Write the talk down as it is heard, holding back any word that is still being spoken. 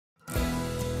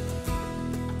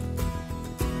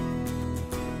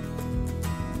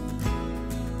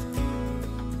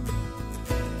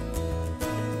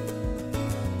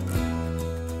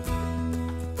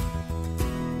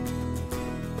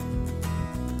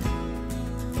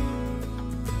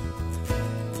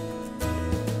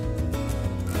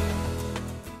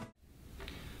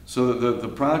So the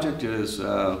project is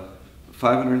a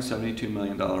 $572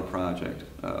 million project.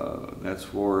 That's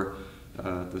for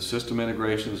the system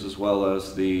integrations as well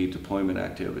as the deployment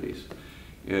activities.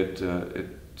 It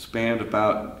spanned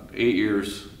about 8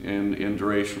 years in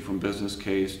duration from business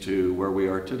case to where we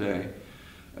are today.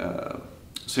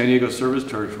 San Diego service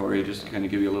territory, just to kind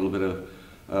of give you a little bit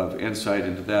of insight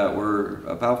into that, we're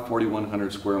about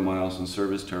 4,100 square miles in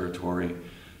service territory,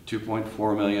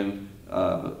 2.4 million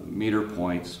meter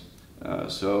points,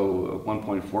 so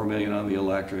 1.4 million on the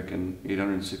electric and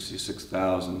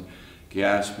 866,000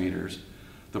 gas meters.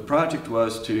 The project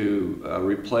was to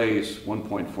replace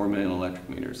 1.4 million electric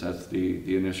meters. That's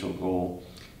the initial goal,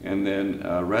 and then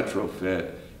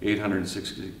retrofit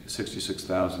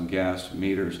 866,000 gas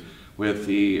meters with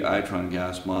the Itron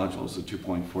gas modules, the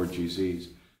 2.4 GZs.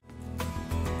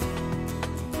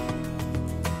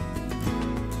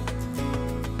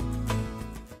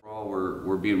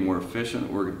 We're being more efficient.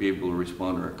 We're going to be able to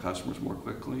respond to our customers more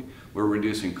quickly. We're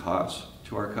reducing costs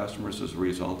to our customers as a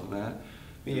result of that.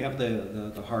 You have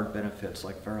the hard benefits,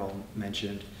 like Farrell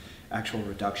mentioned, actual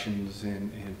reductions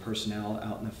in personnel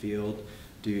out in the field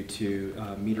due to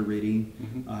meter reading,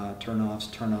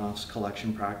 turn-offs,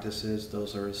 collection practices.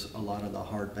 Those are a lot of the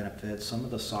hard benefits. Some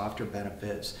of the softer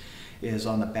benefits is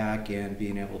on the back end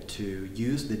being able to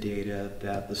use the data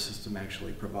that the system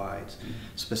actually provides,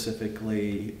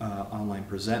 specifically online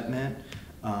presentment,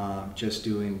 just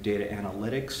doing data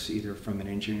analytics, either from an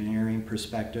engineering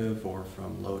perspective or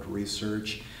from load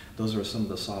research. Those are some of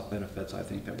the soft benefits I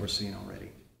think that we're seeing already.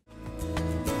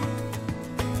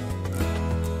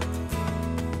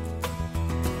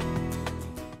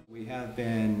 We have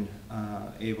been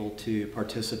able to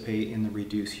participate in the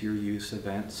Reduce Your Use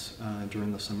events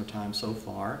during the summertime so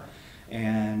far,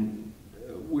 and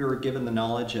we were given the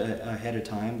knowledge ahead of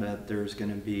time that there's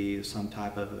going to be some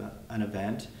type of an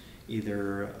event,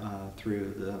 either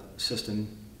through the system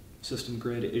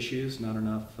grid issues, not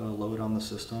enough load on the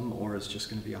system, or it's just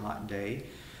going to be a hot day.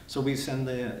 So we send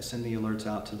the alerts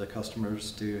out to the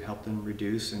customers to help them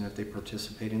reduce, and if they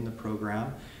participate in the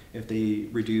program, if they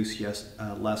reduce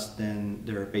less than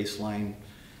their baseline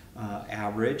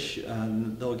average,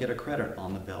 they'll get a credit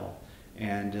on the bill.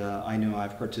 And I know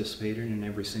I've participated in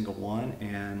every single one,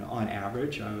 and on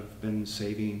average I've been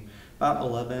saving about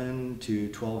 $11 to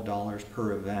 $12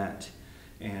 per event.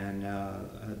 And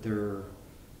there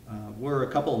were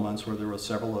a couple of months where there were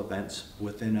several events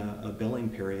within a billing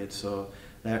period, so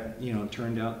that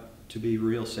turned out to be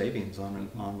real savings on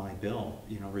my bill,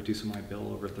 reducing my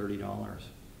bill over $30.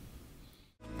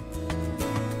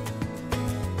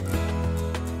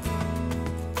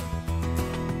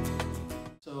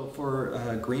 So for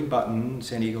Green Button,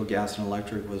 San Diego Gas and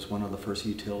Electric was one of the first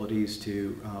utilities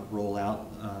to roll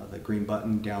out the Green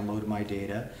Button Download My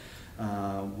Data.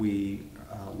 We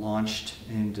launched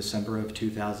in December of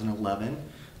 2011.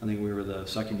 I think we were the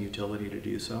second utility to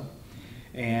do so.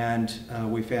 And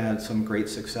we've had some great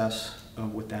success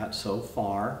with that so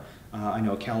far. I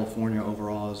know California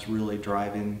overall is really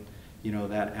driving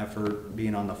that effort,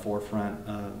 being on the forefront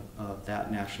of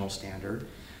that national standard.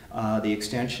 The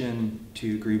extension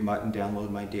to Green Button Download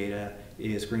My Data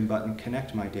is Green Button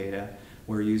Connect My Data,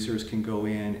 where users can go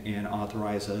in and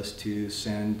authorize us to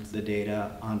send the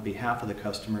data on behalf of the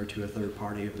customer to a third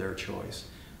party of their choice,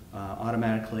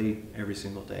 automatically every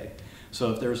single day.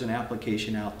 So if there's an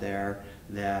application out there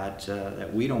that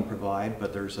we don't provide,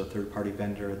 but there's a third party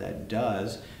vendor that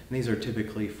does, and these are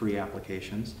typically free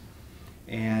applications,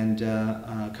 and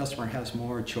a customer has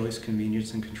more choice,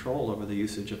 convenience, and control over the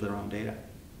usage of their own data.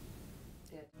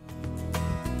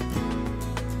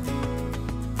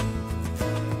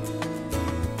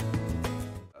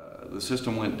 The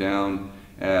system went down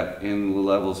in the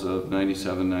levels of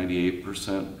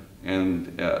 97–98%,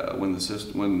 and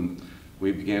when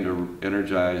we began to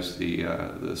energize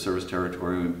the service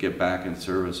territory and get back in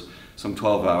service some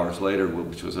 12 hours later,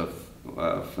 which was a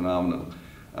phenomenal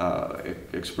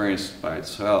experience by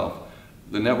itself,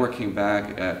 the network came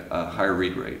back at a higher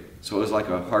read rate. So it was like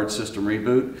a hard system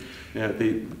reboot.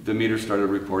 The meter started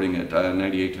reporting at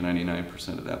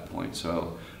 98–99% at that point.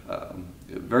 So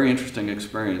very interesting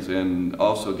experience, and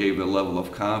also gave a level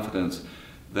of confidence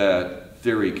that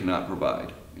theory cannot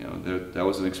provide. That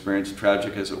was an experience,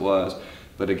 tragic as it was,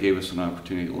 but it gave us an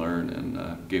opportunity to learn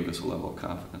and gave us a level of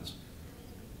confidence.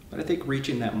 But I think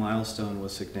reaching that milestone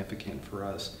was significant for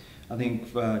us. I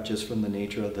think just from the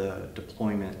nature of the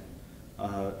deployment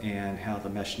and how the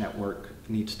mesh network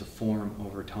needs to form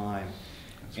over time.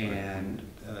 And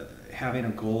having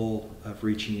a goal of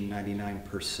reaching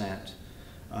 99%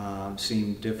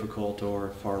 seemed difficult or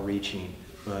far-reaching,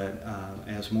 but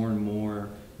as more and more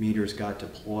meters got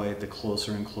deployed, the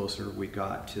closer and closer we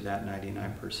got to that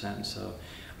 99%. So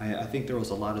I think there was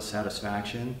a lot of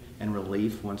satisfaction and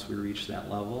relief once we reached that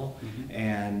level.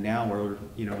 And now we're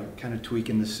kind of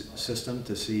tweaking the system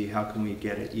to see how can we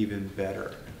get it even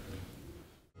better.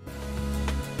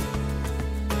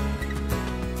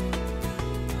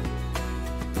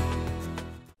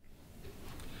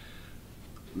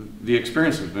 The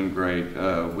experience has been great.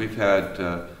 We've had,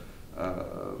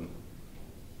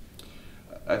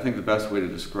 I think the best way to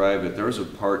describe it, there was a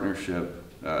partnership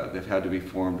that had to be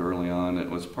formed early on. It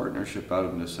was partnership out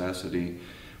of necessity.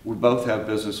 We both have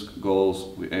business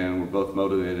goals and we're both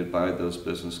motivated by those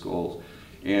business goals.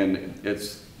 And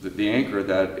it's the anchor of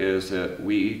that is that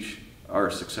our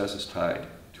success is tied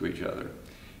to each other.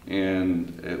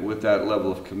 And with that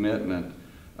level of commitment,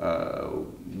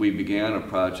 we began a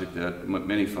project that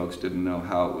many folks didn't know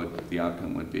how the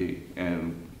outcome would be,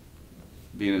 and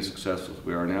being as successful as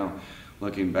we are now,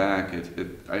 looking back,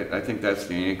 I think that's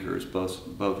the anchor. Is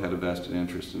both had a vested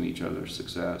interest in each other's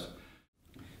success.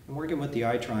 And working with the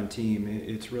Itron team,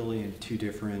 it's really in two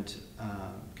different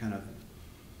kind of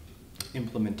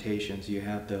implementations. You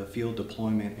have the field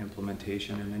deployment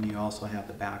implementation, and then you also have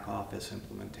the back office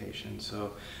implementation.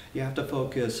 So you have to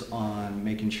focus on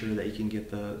making sure that you can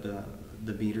get the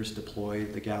meters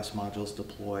deployed, the gas modules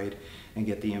deployed, and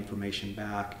get the information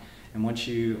back. And once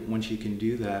you can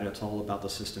do that, it's all about the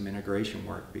system integration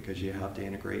work, because you have to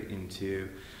integrate into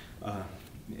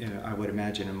I would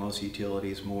imagine in most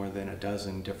utilities more than a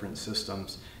dozen different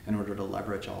systems in order to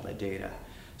leverage all that data.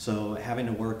 So having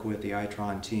to work with the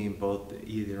Itron team, both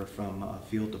either from a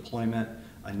field deployment,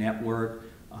 a network,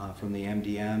 from the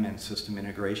MDM and system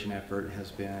integration effort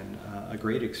has been a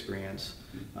great experience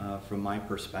from my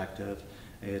perspective.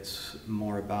 It's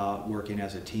more about working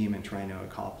as a team and trying to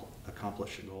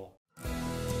accomplish a goal.